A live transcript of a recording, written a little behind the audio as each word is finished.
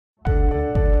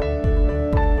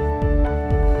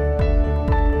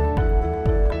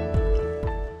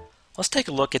Let's take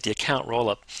a look at the account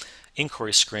rollup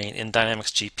inquiry screen in Dynamics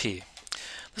GP.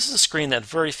 This is a screen that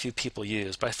very few people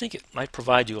use, but I think it might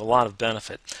provide you a lot of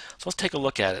benefit. So let's take a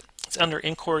look at it. It's under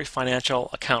Inquiry Financial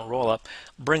Account Rollup,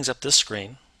 brings up this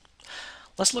screen.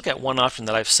 Let's look at one option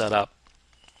that I've set up.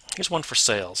 Here's one for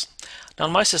sales. Now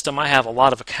in my system I have a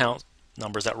lot of account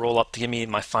numbers that roll up to give me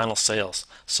my final sales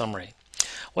summary.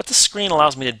 What this screen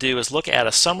allows me to do is look at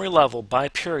a summary level by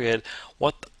period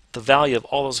what the value of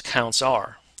all those accounts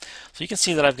are. So you can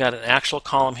see that I've got an actual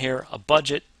column here, a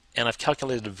budget, and I've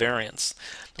calculated a variance.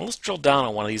 Now let's drill down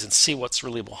on one of these and see what's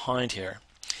really behind here.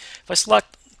 If I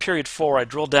select period 4, I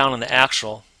drill down on the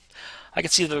actual, I can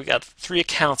see that we've got 3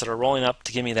 accounts that are rolling up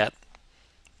to give me that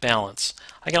balance.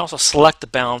 I can also select the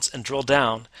balance and drill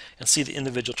down and see the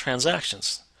individual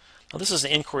transactions. Now this is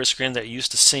an inquiry screen that you're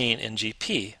used to seeing in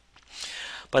GP.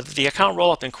 But the account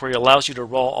rollup inquiry allows you to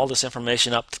roll all this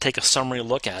information up to take a summary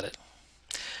look at it.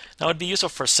 Now it would be useful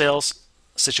for a sales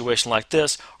situation like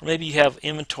this, or maybe you have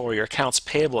inventory or accounts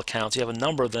payable accounts, you have a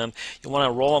number of them, you want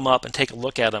to roll them up and take a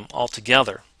look at them all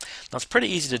together. Now it's pretty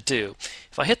easy to do.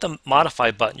 If I hit the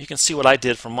modify button, you can see what I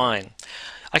did for mine.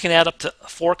 I can add up to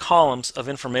 4 columns of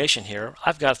information here.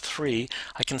 I've got 3.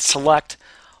 I can select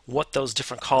what those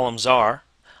different columns are.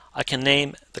 I can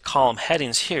name the column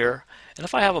headings here, and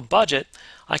if I have a budget,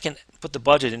 I can put the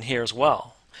budget in here as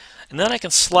well. And then I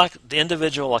can select the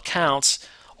individual accounts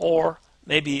or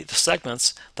maybe the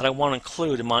segments that I want to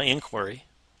include in my inquiry.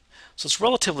 So it's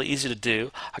relatively easy to do.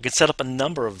 I can set up a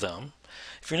number of them.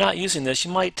 If you're not using this,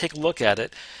 you might take a look at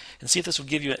it and see if this will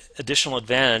give you additional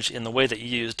advantage in the way that you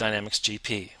use Dynamics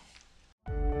GP.